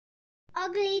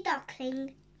ugly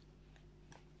duckling.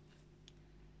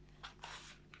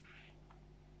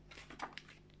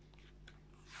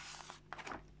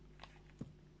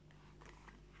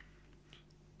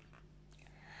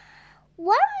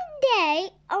 One day,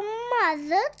 a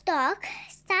mother duck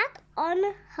sat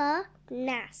on her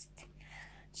nest.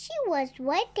 She was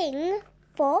waiting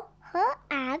for her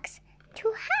eggs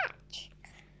to hatch.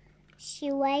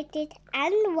 She waited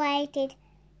and waited,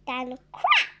 then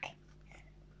crack!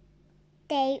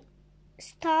 They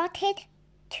started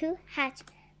to hatch.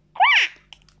 Crack!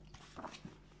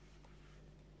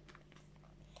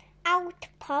 Out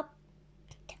popped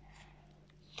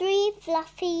 3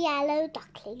 fluffy yellow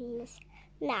ducklings.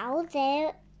 Now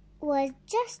there was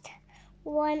just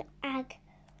one egg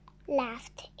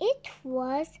left. It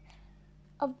was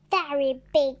a very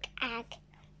big egg.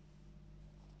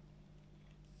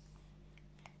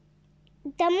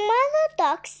 The mother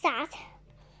duck sat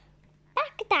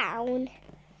back down.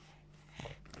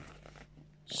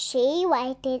 She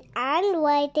waited and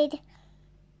waited.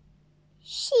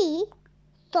 She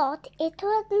thought it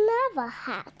would never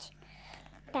hatch.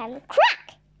 Then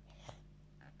crack!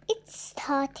 It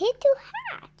started to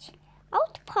hatch.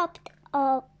 Out popped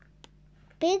a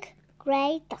big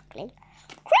grey duckling.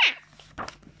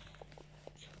 Crack!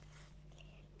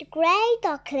 The grey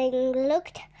duckling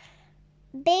looked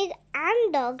big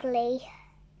and ugly.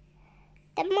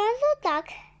 The mother duck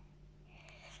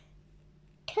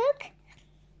took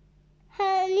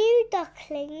her new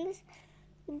ducklings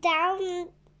down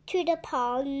to the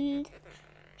pond.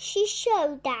 She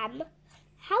showed them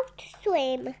how to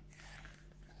swim.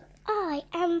 I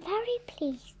am very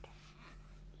pleased.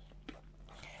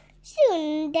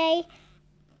 Soon they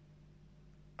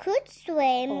could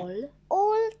swim.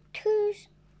 All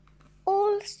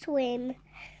swim.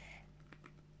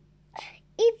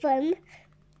 Even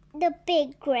the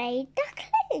big grey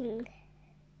duckling.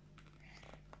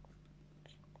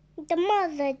 The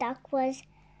mother duck was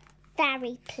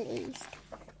very pleased.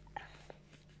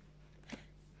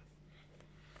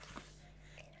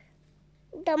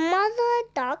 The mother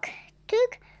duck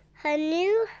took her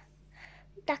new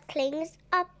ducklings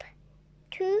up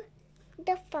to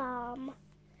the farm.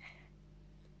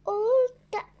 All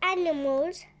the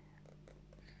animals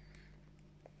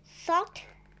thought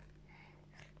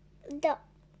the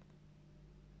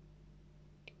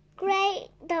grey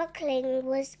duckling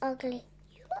was ugly.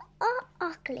 You are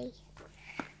ugly.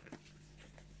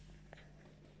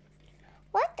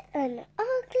 What an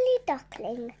ugly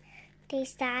duckling, they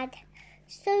said.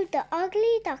 So the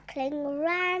ugly duckling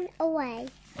ran away.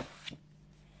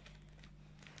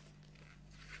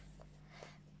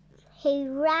 He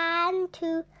ran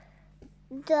to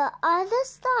the other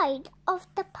side of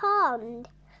the pond.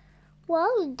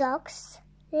 Wild ducks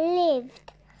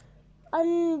lived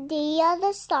on the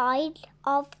other side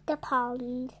of the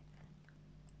pond.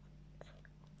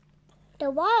 The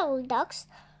wild ducks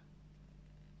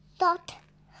thought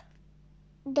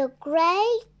the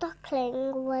grey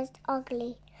duckling was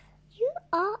ugly. You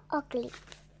are ugly.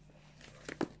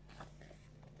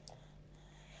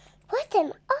 What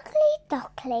an ugly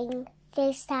duckling,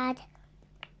 they said.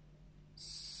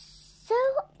 So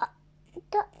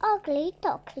the ugly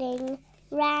duckling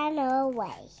ran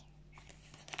away.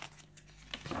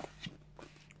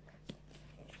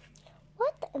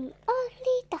 What an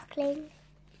ugly duckling.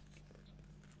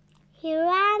 He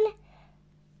ran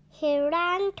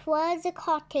towards a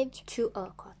cottage. To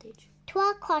a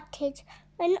cottage.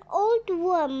 An old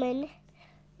woman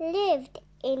lived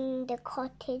in the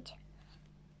cottage.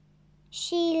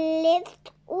 She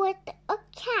lived with a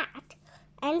cat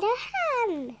and a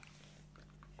hen.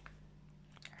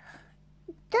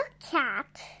 The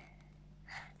cat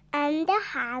and the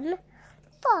hen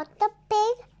thought the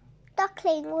big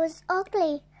duckling was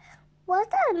ugly.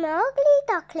 What an ugly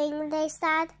duckling, they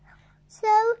said.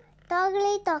 So the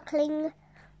ugly duckling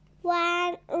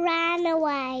ran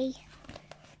away.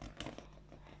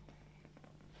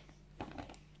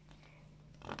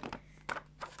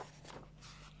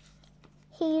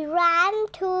 He ran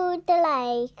to the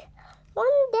lake.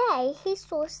 One day he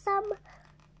saw some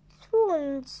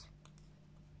swans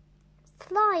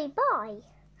fly by.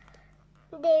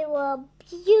 They were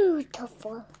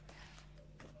beautiful.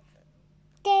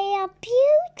 They are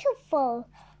beautiful.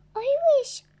 I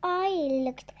wish I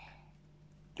looked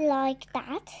like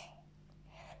that,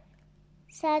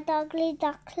 said ugly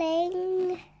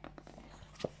duckling.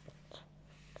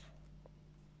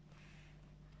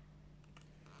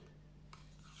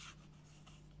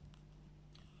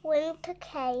 Winter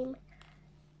came.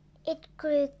 It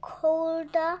grew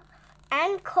colder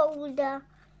and colder.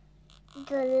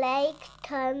 The lake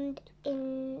turned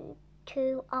into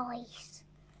 2 eyes.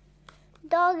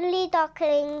 The ugly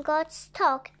duckling got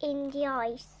stuck in the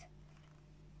ice.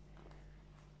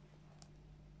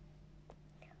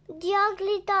 The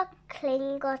ugly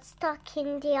duckling got stuck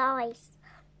in the ice.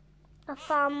 A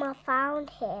farmer found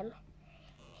him.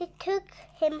 He took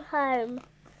him home.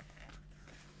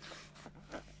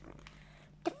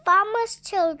 The farmer's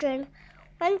children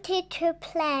wanted to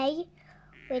play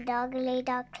with the ugly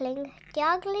duckling. The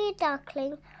ugly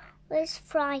duckling was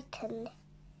frightened.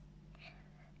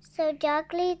 So the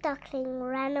ugly duckling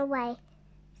ran away.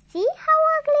 See how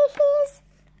ugly he is?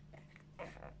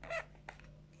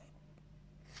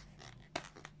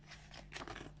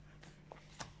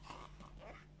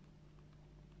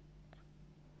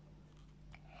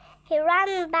 He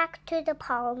ran back to the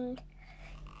pond.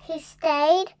 He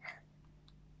stayed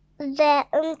there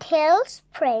until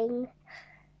spring.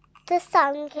 The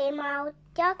sun came out.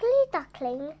 The ugly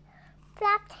duckling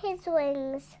flapped his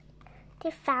wings.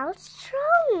 They felt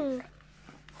strong.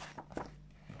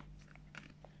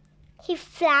 He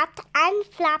flapped and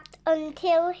flapped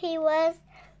until he was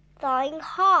flying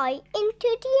high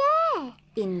into the air.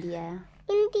 In the air.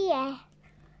 In the air.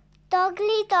 The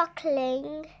ugly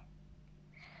duckling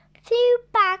flew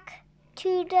back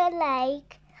to the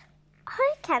lake.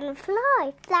 I can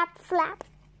fly, flap, flap.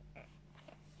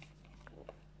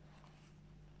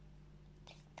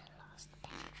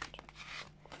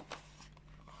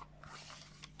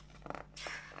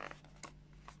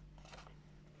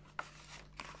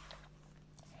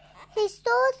 He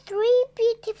saw 3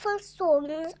 beautiful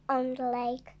swans on the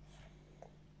lake.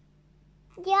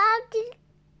 The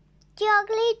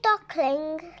ugly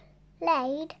duckling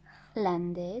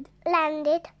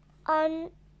landed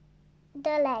on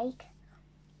the lake.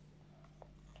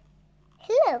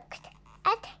 He looked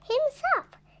at himself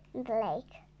in the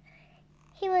lake.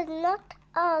 He was not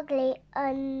ugly.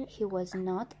 He was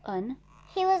not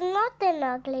an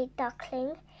ugly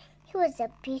duckling. He was a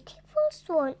beautiful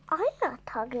swan. I'm not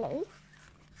ugly.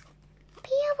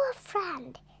 Be our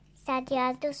friend, said the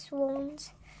other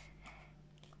swans.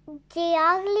 The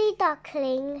ugly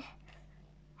duckling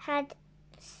had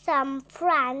some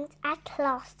friends at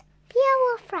last. Be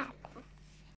our friend.